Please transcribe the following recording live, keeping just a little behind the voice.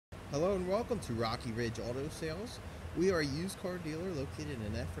Hello and welcome to Rocky Ridge Auto Sales. We are a used car dealer located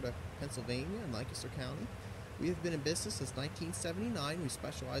in Ephrata, Pennsylvania in Lancaster County. We have been in business since 1979. We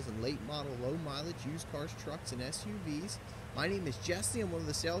specialize in late model, low mileage used cars, trucks, and SUVs. My name is Jesse. I'm one of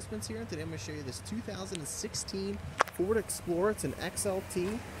the salesmen here, and today I'm going to show you this 2016 Ford Explorer. It's an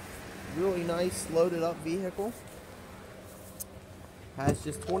XLT. Really nice loaded up vehicle. Has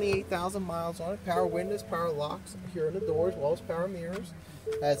just 28,000 miles on it. Power windows, power locks here in the doors, as well as power mirrors.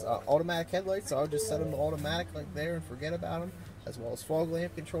 Has automatic headlights, so I'll just set them to automatic like there and forget about them. As well as fog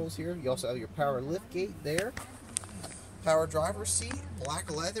lamp controls here. You also have your power lift gate there. Power driver's seat, black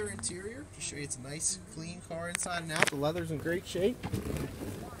leather interior. To show you it's a nice, clean car inside and out. The leather's in great shape.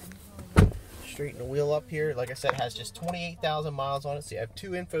 Straighten the wheel up here. Like I said, it has just 28,000 miles on it. So you have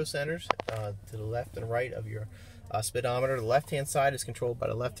two info centers to the left and right of your speedometer. The left-hand side is controlled by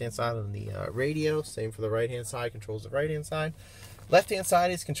the left-hand side of the radio. Same for the right-hand side, controls the right-hand side. Left-hand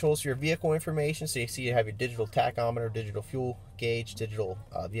side is controls your vehicle information. So you see you have your digital tachometer, digital fuel gauge, digital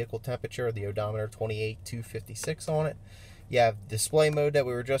vehicle temperature, the odometer 28,256 on it. You have display mode that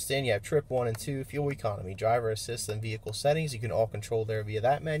we were just in. You have trip 1 and 2, fuel economy, driver assist, and vehicle settings. You can all control there via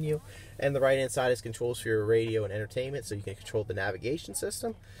that menu. And the right-hand side is controls for your radio and entertainment. So you can control the navigation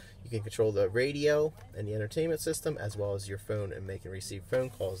system. You can control the radio and the entertainment system, as well as your phone and make and receive phone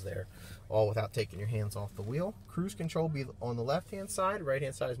calls there, all without taking your hands off the wheel. Cruise control be on the left-hand side.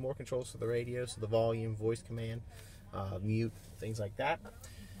 Right-hand side is more controls for the radio, so the volume, voice command, mute, things like that.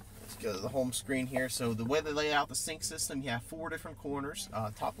 Let's go to the home screen here. So the way they lay out the sync system, you have 4 different corners.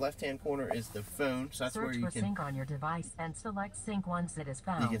 Top left-hand corner is the phone, so that's where you can sync on your device and select sync once it is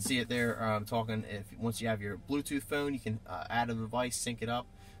found. You can see it there. Talking. Once you have your Bluetooth phone, you can add a device, sync it up.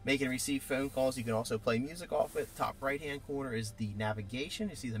 Make and receive phone calls. You can also play music off it. Top right-hand corner is the navigation.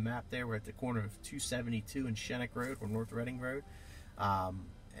 You see the map there. We're at the corner of 272 and Shennick Road, or North Reading Road. And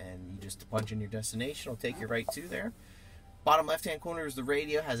you just punch in your destination. It'll take you right to there. Bottom left-hand corner is the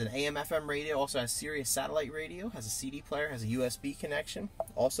radio. Has an AM/FM radio. Also has Sirius satellite radio. Has a CD player. Has a USB connection.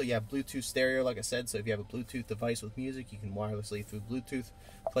 Also, you have Bluetooth stereo, like I said. So if you have a Bluetooth device with music, you can wirelessly through Bluetooth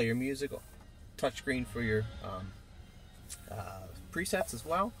play your music. Touchscreen for your presets as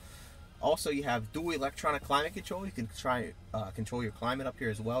well. Also, you have dual electronic climate control. You can control your climate up here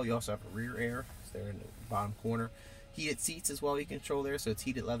as well. You also have a rear air. It's there in the bottom corner. Heated seats as well you can control there. So it's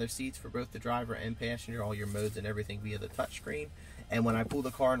heated leather seats for both the driver and passenger. All your modes and everything via the touchscreen. And when I pull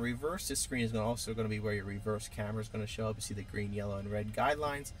the car in reverse, this screen is also going to be where your reverse camera is going to show up. You see the green, yellow, and red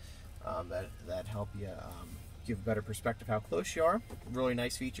guidelines that help you give a better perspective how close you are. Really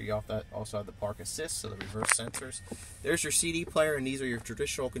nice feature. You also have the park assist, so the reverse sensors. There's your CD player, and these are your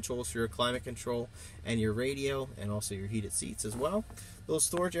traditional controls for your climate control and your radio, and also your heated seats as well. Little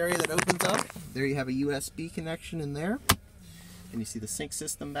storage area that opens up. There you have a USB connection in there. And you see the sync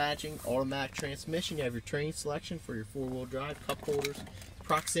system badging, automatic transmission. You have your train selection for your 4-wheel drive, cup holders,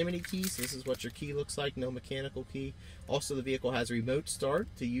 proximity keys. This is what your key looks like, no mechanical key. Also, the vehicle has a remote start.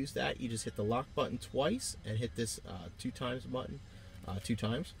 To use that, you just hit the lock button twice and hit this 2 times button 2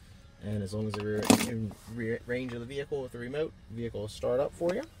 times. And as long as you're in range of the vehicle with the remote, the vehicle will start up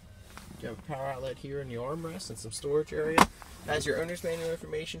for you. You have a power outlet here in the armrest and some storage area. Has your owner's manual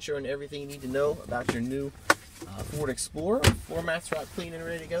information showing everything you need to know about your new Ford Explorer. Floor mats wrapped clean and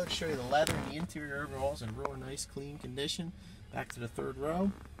ready to go. To show you the leather and the interior overalls in real nice clean condition. Back to the 3rd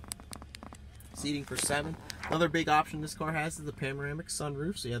row. Seating for 7. Another big option this car has is the panoramic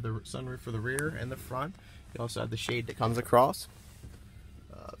sunroof. So you have the sunroof for the rear and the front. You also have the shade that comes across.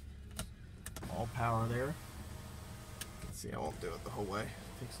 All power there. Let's see, I won't do it the whole way.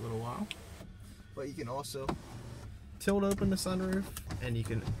 It takes a little while. But you can also tilt open the sunroof, and you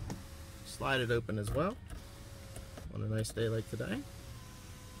can slide it open as well on a nice day like today.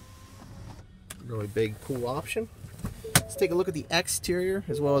 Really big, cool option. Let's take a look at the exterior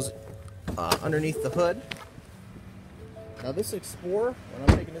as well as underneath the hood. Now this Explorer, when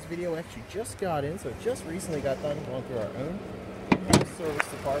I'm making this video, actually just got in, so it just recently got done going through our own in-house service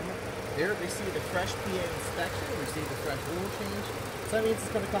department. They received a fresh PA inspection, received a fresh oil change. So that means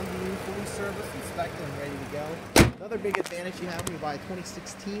it's going to come to you fully serviced, inspected, and ready to go. Another big advantage you have when you buy a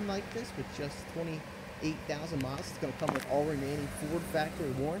 2016 like this with just 28,000 miles, it's going to come with all remaining Ford factory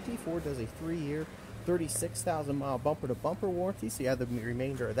warranty. Ford does a 3-year, 36,000 mile bumper-to-bumper warranty, so you have the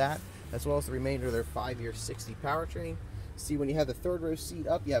remainder of that, as well as the remainder of their 5-year 60 powertrain. See, when you have the 3rd row seat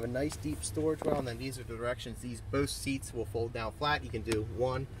up, you have a nice deep storage well, and then these are the directions. Both seats will fold down flat. You can do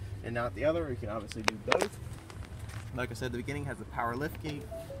one and not the other, or you can obviously do both. Like I said at the beginning, has the power lift gate.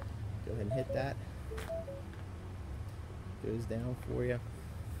 Go ahead and hit that. Goes down for you.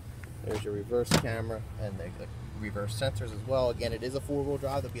 There's your reverse camera and the reverse sensors as well. Again, it is a 4-wheel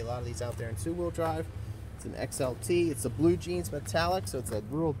drive. There'll be a lot of these out there in 2-wheel drive. It's an XLT. It's a blue jeans metallic, so it's a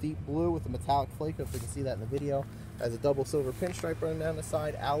real deep blue with a metallic flake. If you can see that in the video. It has a double silver pinstripe running down the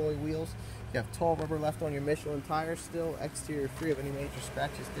side, alloy wheels. You have tall rubber left on your Michelin tires still. Exterior free of any major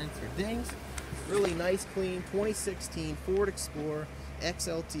scratches, dents, or dings. Really nice, clean 2016 Ford Explorer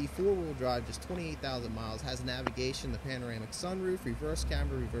XLT 4-wheel drive, just 28,000 miles. Has navigation, the panoramic sunroof, reverse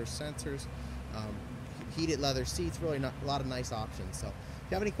camera, reverse sensors, heated leather seats. Really a lot of nice options. So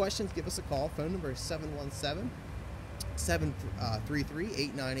if you have any questions, give us a call. Phone number is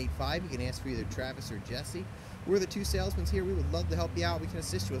 717-733-8985. You can ask for either Travis or Jesse. We're the two salesmen here. We would love to help you out. We can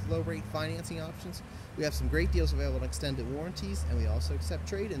assist you with low-rate financing options. We have some great deals available on extended warranties, and we also accept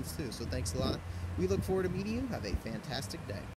trade-ins too. So thanks a lot. We look forward to meeting you. Have a fantastic day.